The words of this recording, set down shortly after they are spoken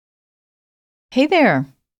Hey there!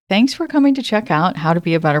 Thanks for coming to check out How to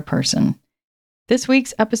Be a Better Person. This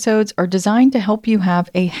week's episodes are designed to help you have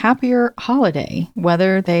a happier holiday,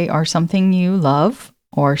 whether they are something you love,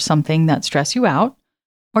 or something that stress you out,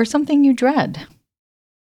 or something you dread.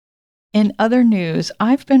 In other news,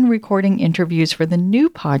 I've been recording interviews for the new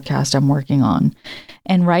podcast I'm working on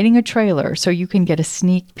and writing a trailer so you can get a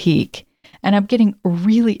sneak peek. And I'm getting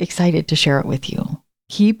really excited to share it with you.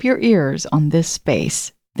 Keep your ears on this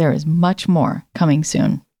space. There is much more coming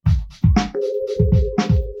soon.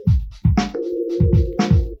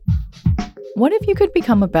 What if you could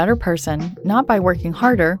become a better person, not by working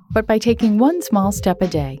harder, but by taking one small step a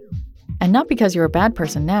day? And not because you're a bad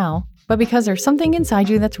person now, but because there's something inside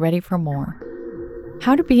you that's ready for more.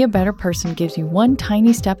 How to Be a Better Person gives you one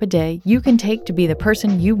tiny step a day you can take to be the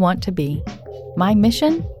person you want to be. My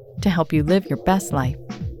mission? To help you live your best life.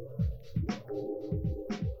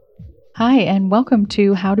 Hi, and welcome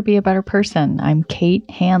to How to Be a Better Person. I'm Kate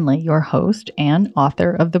Hanley, your host and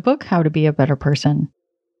author of the book, How to Be a Better Person.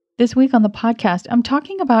 This week on the podcast, I'm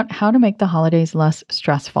talking about how to make the holidays less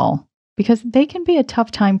stressful, because they can be a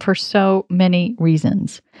tough time for so many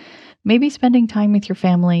reasons. Maybe spending time with your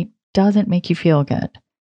family doesn't make you feel good.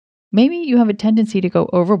 Maybe you have a tendency to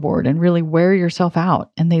go overboard and really wear yourself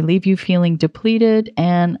out, and they leave you feeling depleted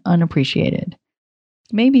and unappreciated.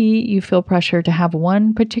 Maybe you feel pressure to have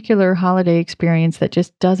one particular holiday experience that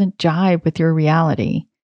just doesn't jive with your reality.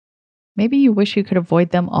 Maybe you wish you could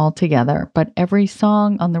avoid them altogether, but every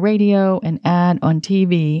song on the radio and ad on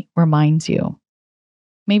TV reminds you.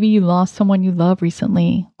 Maybe you lost someone you love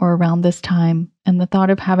recently or around this time, and the thought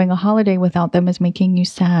of having a holiday without them is making you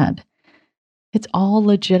sad. It's all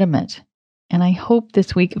legitimate, and I hope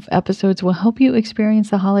this week of episodes will help you experience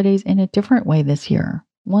the holidays in a different way this year.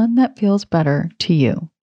 One that feels better to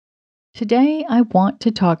you. Today, I want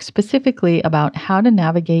to talk specifically about how to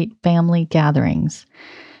navigate family gatherings.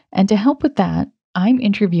 And to help with that, I'm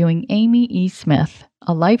interviewing Amy E. Smith,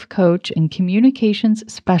 a life coach and communications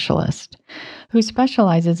specialist who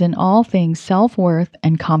specializes in all things self-worth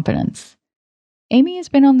and confidence. Amy has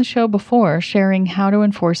been on the show before sharing how to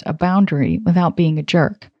enforce a boundary without being a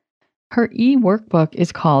jerk. Her e-workbook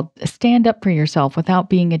is called Stand Up for Yourself Without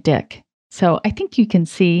Being a Dick. So I think you can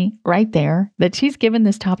see right there that she's given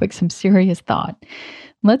this topic some serious thought.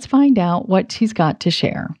 Let's find out what she's got to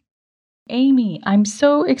share. Amy, I'm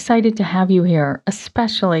so excited to have you here,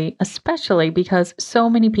 especially because so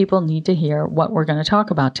many people need to hear what we're going to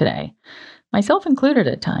talk about today, myself included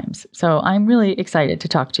at times. So I'm really excited to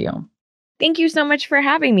talk to you. Thank you so much for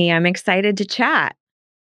having me. I'm excited to chat.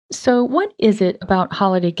 So what is it about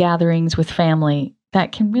holiday gatherings with family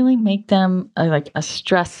that can really make them like a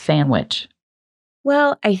stress sandwich?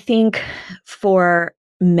 Well, I think for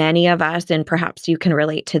many of us, and perhaps you can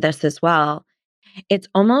relate to this as well, it's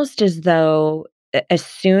almost as though as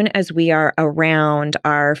soon as we are around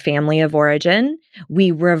our family of origin,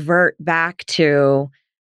 we revert back to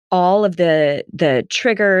all of the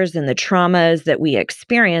triggers and the traumas that we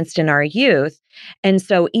experienced in our youth. And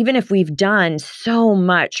so even if we've done so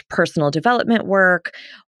much personal development work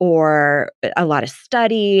or a lot of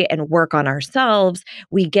study and work on ourselves,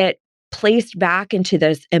 we get placed back into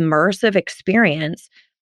this immersive experience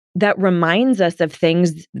that reminds us of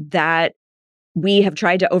things that we have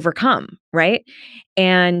tried to overcome, right?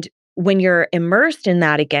 And when you're immersed in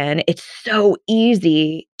that again, it's so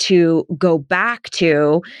easy to go back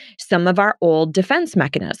to some of our old defense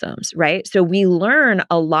mechanisms, right? So we learn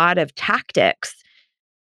a lot of tactics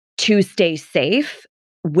to stay safe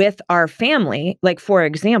with our family. Like, for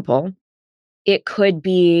example, it could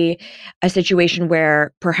be a situation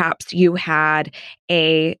where perhaps you had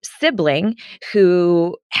a sibling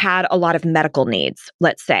who had a lot of medical needs,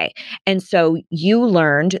 let's say. And so you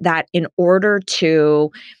learned that in order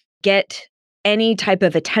to get any type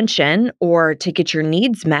of attention or to get your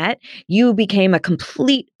needs met, you became a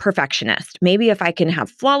complete perfectionist. Maybe if I can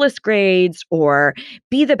have flawless grades or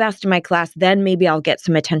be the best in my class, then maybe I'll get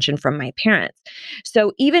some attention from my parents.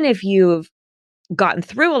 So even if you've gotten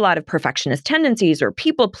through a lot of perfectionist tendencies or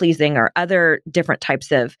people pleasing or other different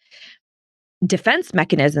types of defense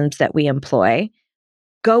mechanisms that we employ,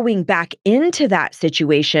 going back into that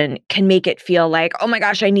situation can make it feel like, oh my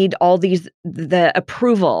gosh, I need the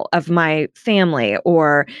approval of my family,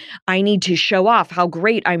 or I need to show off how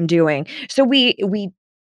great I'm doing. So we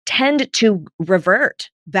tend to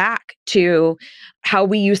revert back to how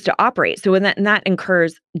we used to operate. So and that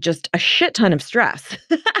incurs just a shit ton of stress.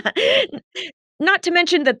 Not to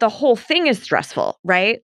mention that the whole thing is stressful,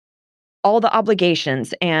 right? All the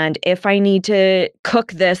obligations. And if I need to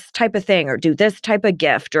cook this type of thing or do this type of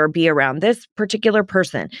gift or be around this particular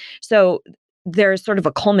person. So there's sort of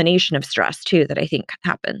a culmination of stress too that I think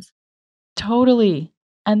happens. Totally.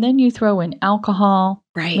 And then you throw in alcohol,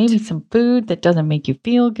 Right. maybe some food that doesn't make you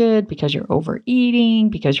feel good because you're overeating,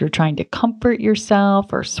 because you're trying to comfort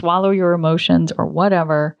yourself or swallow your emotions or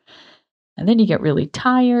whatever. And then you get really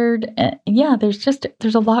tired. And yeah,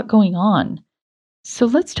 there's a lot going on. So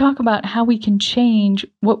let's talk about how we can change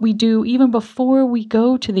what we do even before we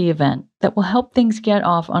go to the event that will help things get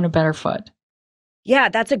off on a better foot. Yeah,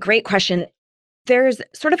 that's a great question. There's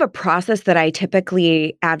sort of a process that I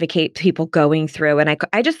typically advocate people going through, and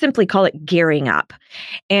I just simply call it gearing up.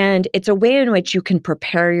 And it's a way in which you can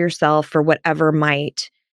prepare yourself for whatever might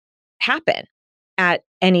happen at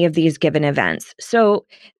any of these given events. So,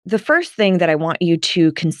 the first thing that I want you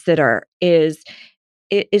to consider is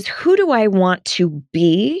who do I want to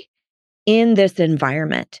be in this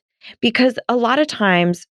environment? Because a lot of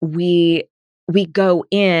times we go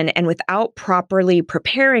in and without properly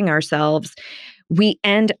preparing ourselves, we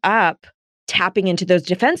end up tapping into those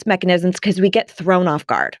defense mechanisms because we get thrown off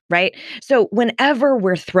guard, right? So whenever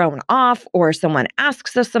we're thrown off or someone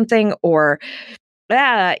asks us something or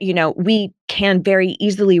we can very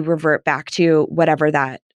easily revert back to whatever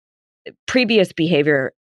that previous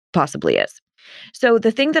behavior possibly is. So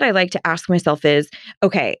the thing that I like to ask myself is,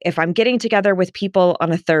 okay, if I'm getting together with people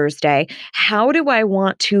on a Thursday, how do I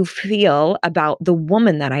want to feel about the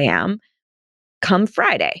woman that I am come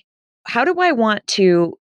Friday? How do I want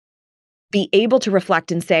to be able to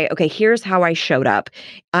reflect and say, okay, here's how I showed up.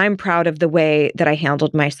 I'm proud of the way that I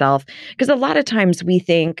handled myself. Because a lot of times we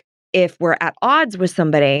think if we're at odds with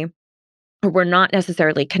somebody or we're not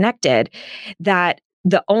necessarily connected, that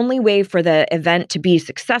the only way for the event to be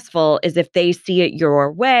successful is if they see it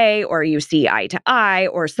your way or you see eye to eye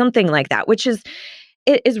or something like that, which is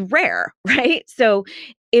it is rare, right? So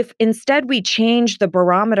if instead we change the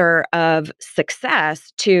barometer of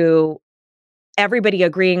success to everybody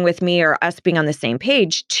agreeing with me or us being on the same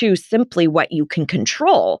page to simply what you can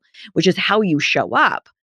control, which is how you show up,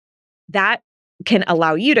 that can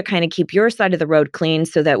allow you to kind of keep your side of the road clean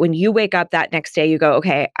so that when you wake up that next day you go,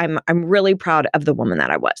 okay, I'm really proud of the woman that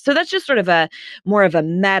I was. So that's just sort of a more of a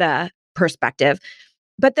meta perspective.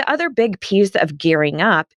 But the other big piece of gearing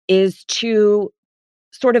up is to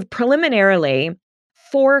sort of preliminarily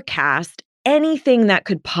forecast anything that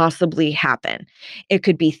could possibly happen. It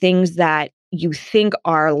could be things that you think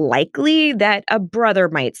are likely that a brother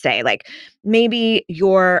might say, like maybe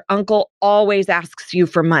your uncle always asks you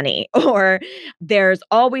for money, or there's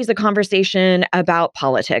always a conversation about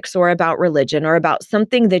politics or about religion or about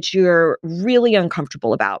something that you're really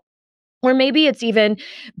uncomfortable about. Or maybe it's even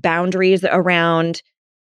boundaries around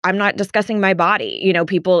I'm not discussing my body.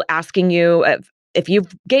 People asking you if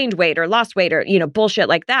you've gained weight or lost weight or, bullshit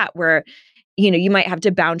like that, where, you might have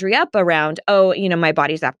to boundary up around, oh, my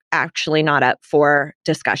body's actually not up for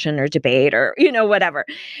discussion or debate or, whatever.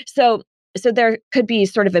 So there could be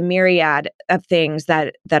sort of a myriad of things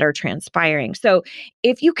that are transpiring. So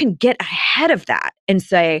if you can get ahead of that and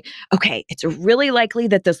say, okay, it's really likely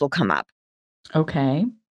that this will come up Okay.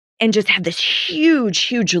 and just have this huge,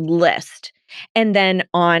 huge list. And then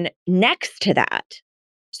on next to that,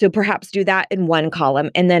 so perhaps do that in one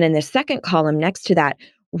column. And then in the second column next to that,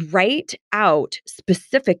 write out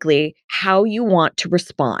specifically how you want to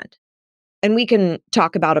respond. And we can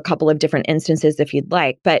talk about a couple of different instances if you'd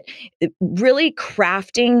like, but really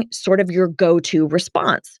crafting sort of your go to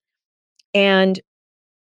response. And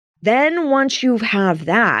then once you have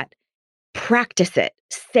that, practice it.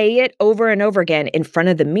 Say it over and over again in front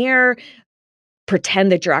of the mirror, pretend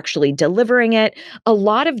that you're actually delivering it. A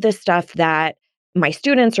lot of the stuff that my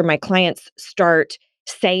students or my clients start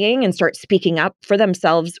saying and start speaking up for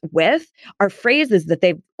themselves with are phrases that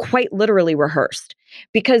they've quite literally rehearsed.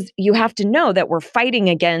 Because you have to know that we're fighting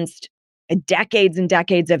against decades and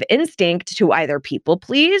decades of instinct to either people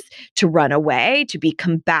please, to run away, to be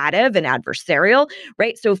combative and adversarial,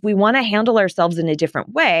 right? So if we want to handle ourselves in a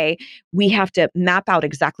different way, we have to map out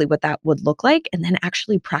exactly what that would look like and then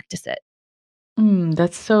actually practice it.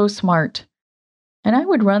 That's so smart. And I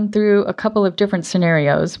would run through a couple of different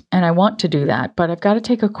scenarios, and I want to do that, but I've got to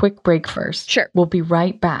take a quick break first. Sure. We'll be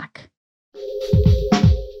right back.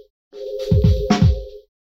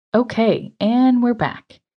 Okay, and we're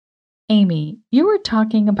back. Amy, you were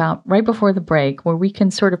talking about right before the break where we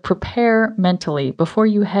can sort of prepare mentally before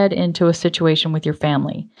you head into a situation with your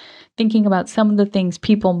family, thinking about some of the things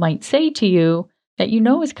people might say to you that you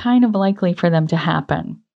know is kind of likely for them to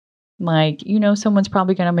happen. Like, someone's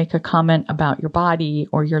probably going to make a comment about your body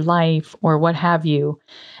or your life or what have you.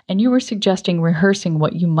 And you were suggesting rehearsing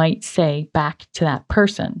what you might say back to that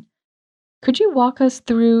person. Could you walk us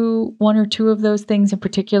through one or two of those things in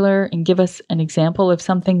particular and give us an example of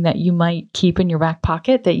something that you might keep in your back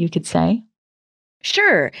pocket that you could say?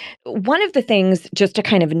 Sure. One of the things just to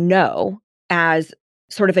kind of know as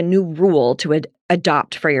sort of a new rule to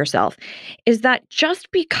adopt for yourself is that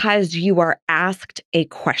just because you are asked a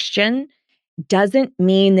question doesn't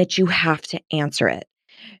mean that you have to answer it.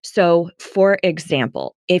 So, for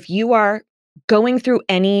example, if you are going through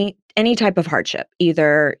any type of hardship,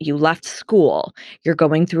 either you left school, you're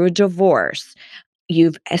going through a divorce,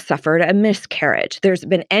 you've suffered a miscarriage. There's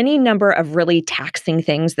been any number of really taxing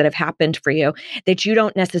things that have happened for you that you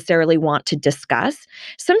don't necessarily want to discuss.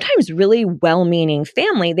 Sometimes really well-meaning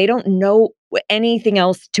family, they don't know anything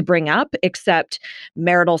else to bring up except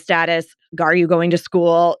marital status, are you going to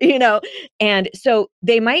school, And so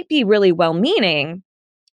they might be really well-meaning,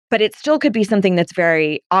 but it still could be something that's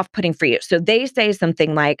very off-putting for you. So they say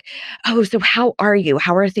something like, "Oh, so how are you?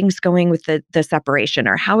 How are things going with the separation?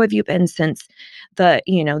 Or how have you been since the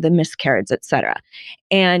miscarriage, etc."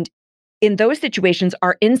 And in those situations,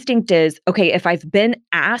 our instinct is, okay, if I've been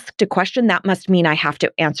asked a question, that must mean I have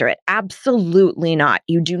to answer it. Absolutely not.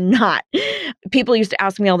 You do not. People used to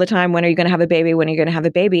ask me all the time, when are you going to have a baby? When are you going to have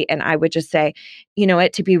a baby? And I would just say, you know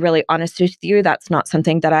what, to be really honest with you, that's not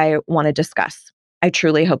something that I want to discuss. I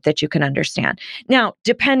truly hope that you can understand. Now,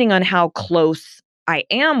 depending on how close I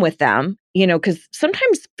am with them, because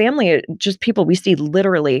sometimes family are just people we see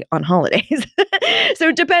literally on holidays. So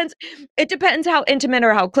it depends how intimate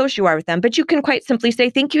or how close you are with them, but you can quite simply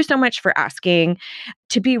say, thank you so much for asking.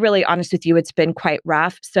 To be really honest with you, it's been quite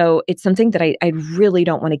rough. So it's something that I really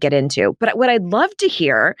don't want to get into. But what I'd love to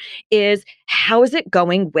hear is, how is it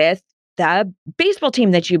going with the baseball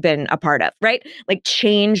team that you've been a part of, right? Like,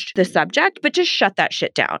 changed the subject, but just shut that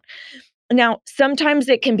shit down. Now, sometimes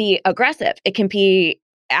it can be aggressive. It can be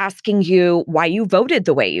asking you why you voted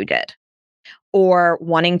the way you did, or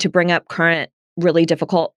wanting to bring up current, really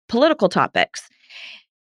difficult political topics.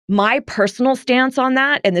 My personal stance on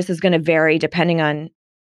that, and this is going to vary depending on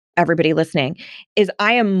everybody listening, is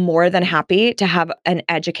I am more than happy to have an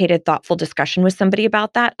educated, thoughtful discussion with somebody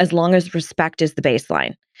about that, as long as respect is the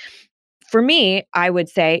baseline. For me, I would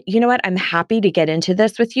say, you know what, I'm happy to get into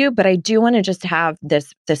this with you, but I do want to just have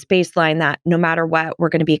this baseline that no matter what, we're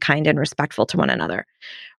going to be kind and respectful to one another,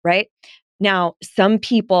 right? Now, some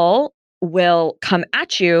people will come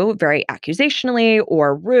at you very accusationally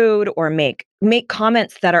or rude, or make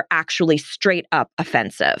comments that are actually straight up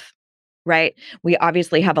offensive, right? We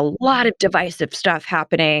obviously have a lot of divisive stuff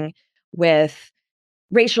happening with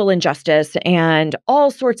racial injustice and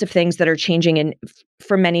all sorts of things that are changing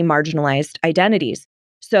for many marginalized identities.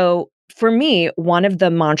 So for me, one of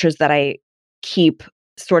the mantras that I keep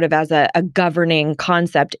sort of as a governing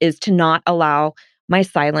concept is to not allow my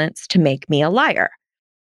silence to make me a liar,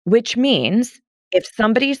 which means if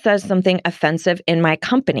somebody says something offensive in my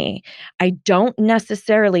company, I don't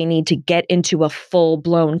necessarily need to get into a full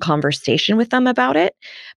blown conversation with them about it,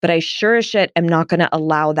 but I sure as shit am not going to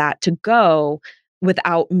allow that to go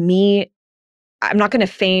without me. I'm not going to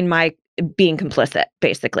feign my being complicit,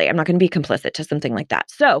 basically. I'm not going to be complicit to something like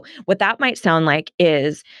that. So, what that might sound like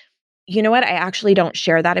is, you know what, I actually don't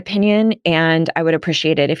share that opinion, and I would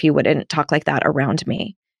appreciate it if you wouldn't talk like that around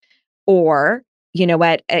me. Or, you know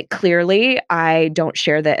what, clearly I don't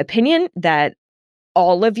share the opinion that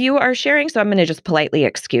all of you are sharing. So I'm going to just politely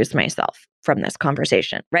excuse myself from this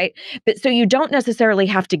conversation, right? But so you don't necessarily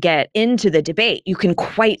have to get into the debate. You can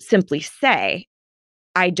quite simply say,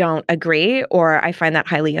 I don't agree, or I find that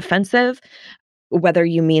highly offensive. Whether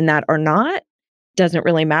you mean that or not doesn't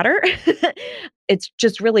really matter. It's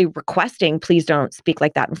just really requesting, please don't speak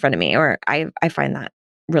like that in front of me, or I find that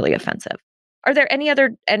really offensive. Are there any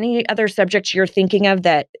other subjects you're thinking of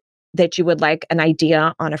that you would like an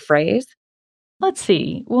idea on a phrase? Let's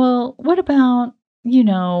see. Well, what about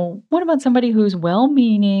somebody who's well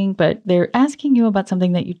meaning, but they're asking you about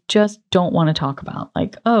something that you just don't want to talk about?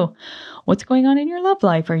 Like, oh, what's going on in your love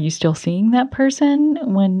life? Are you still seeing that person?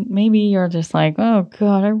 When maybe you're just like, oh,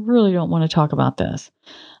 God, I really don't want to talk about this.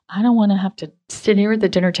 I don't want to have to sit here at the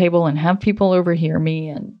dinner table and have people overhear me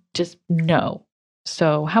and just no.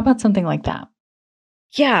 So, how about something like that?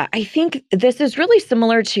 Yeah, I think this is really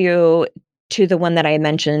similar to the one that I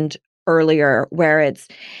mentioned earlier, where it's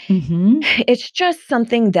Hmm. it's just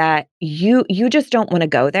something that you just don't want to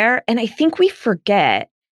go there. And I think we forget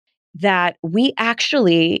that we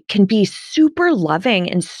actually can be super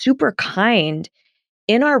loving and super kind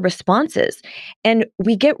in our responses. And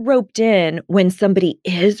we get roped in when somebody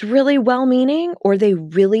is really well meaning, or they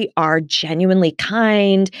really are genuinely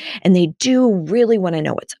kind and they do really want to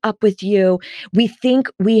know what's up with you. We think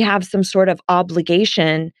we have some sort of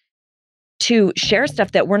obligation to share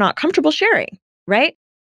stuff that we're not comfortable sharing, right?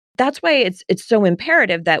 That's why it's so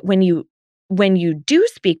imperative that when you do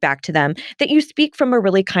speak back to them, that you speak from a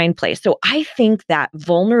really kind place. So I think that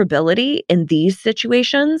vulnerability in these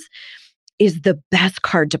situations is the best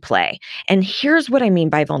card to play. And here's what I mean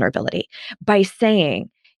by vulnerability. By saying,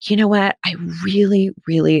 you know what, I really,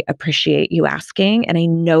 really appreciate you asking. And I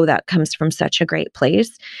know that comes from such a great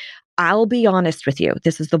place. I'll be honest with you.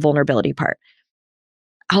 This is the vulnerability part.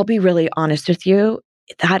 I'll be really honest with you.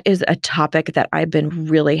 That is a topic that I've been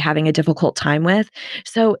really having a difficult time with.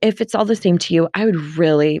 So if it's all the same to you, I would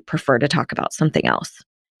really prefer to talk about something else.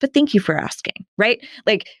 But thank you for asking, right?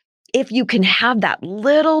 Like, if you can have that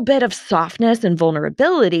little bit of softness and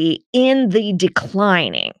vulnerability in the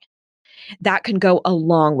declining, that can go a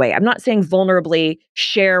long way. I'm not saying vulnerably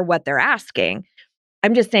share what they're asking.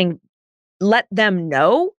 I'm just saying let them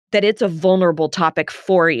know that it's a vulnerable topic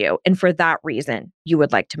for you. And for that reason, you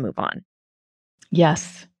would like to move on.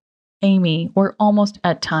 Yes. Amy, we're almost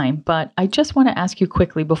at time, but I just want to ask you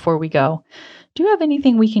quickly before we go. Do you have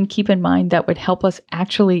anything we can keep in mind that would help us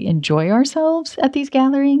actually enjoy ourselves at these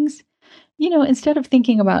gatherings? Instead of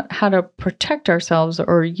thinking about how to protect ourselves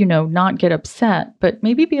or, not get upset, but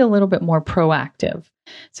maybe be a little bit more proactive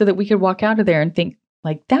so that we could walk out of there and think,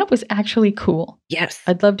 like, that was actually cool. Yes.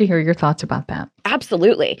 I'd love to hear your thoughts about that.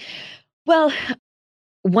 Absolutely. Well,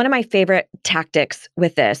 one of my favorite tactics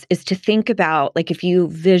with this is to think about, like, if you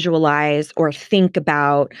visualize or think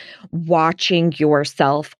about watching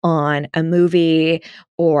yourself on a movie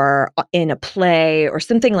or in a play or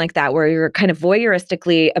something like that, where you're kind of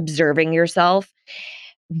voyeuristically observing yourself,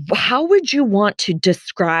 how would you want to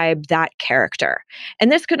describe that character?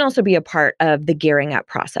 And this could also be a part of the gearing up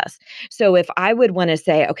process. So if I would want to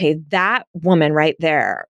say, okay, that woman right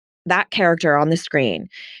there, that character on the screen,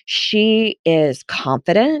 she is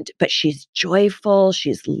confident, but she's joyful,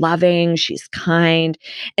 she's loving, she's kind,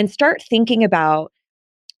 and start thinking about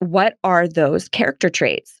what are those character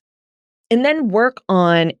traits and then work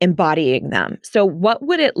on embodying them. So what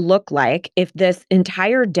would it look like if this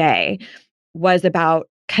entire day was about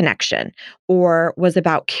connection or was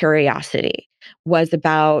about curiosity, was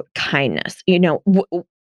about kindness?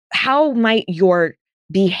 How might your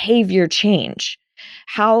behavior change?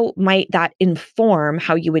 How might that inform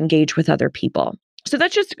how you engage with other people? So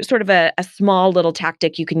that's just sort of a small little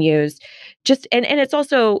tactic you can use. And it's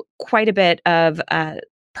also quite a bit of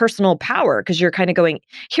personal power, because you're kind of going,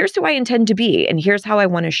 here's who I intend to be, and here's how I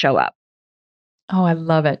want to show up. Oh, I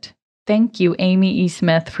love it. Thank you, Amy E.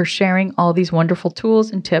 Smith, for sharing all these wonderful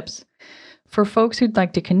tools and tips. For folks who'd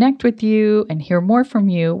like to connect with you and hear more from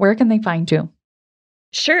you, where can they find you?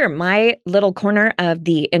 Sure. My little corner of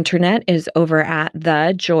the internet is over at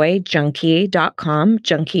thejoyjunkie.com.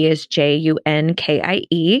 Junkie is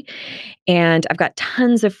Junkie. And I've got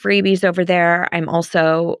tons of freebies over there. I'm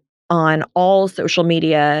also on all social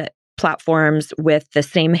media platforms with the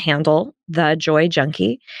same handle, The Joy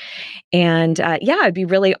Junkie. And I'd be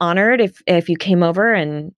really honored if you came over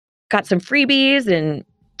and got some freebies and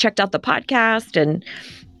checked out the podcast, and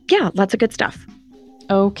lots of good stuff.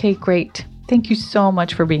 Okay, great. Thank you so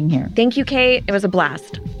much for being here. Thank you, Kate. It was a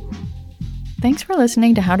blast. Thanks for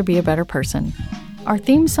listening to How to Be a Better Person. Our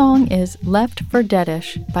theme song is Left for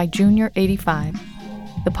Deadish by Junior85.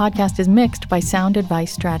 The podcast is mixed by Sound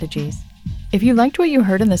Advice Strategies. If you liked what you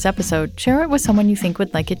heard in this episode, share it with someone you think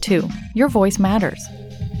would like it too. Your voice matters.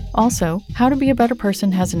 Also, How to Be a Better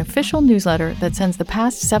Person has an official newsletter that sends the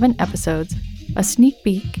past 7 episodes, a sneak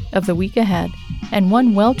peek of the week ahead, and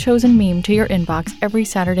one well-chosen meme to your inbox every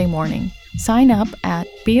Saturday morning. Sign up at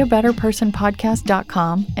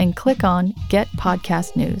beabetterpersonpodcast.com and click on Get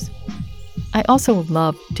Podcast News. I also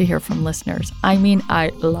love to hear from listeners. I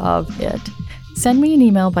love it. Send me an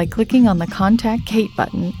email by clicking on the Contact Kate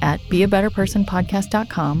button at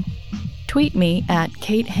beabetterpersonpodcast.com. Tweet me at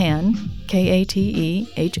Kate Han,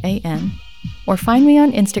 Katehan, or find me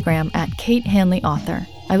on Instagram at Kate Hanley Author.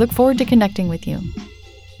 I look forward to connecting with you.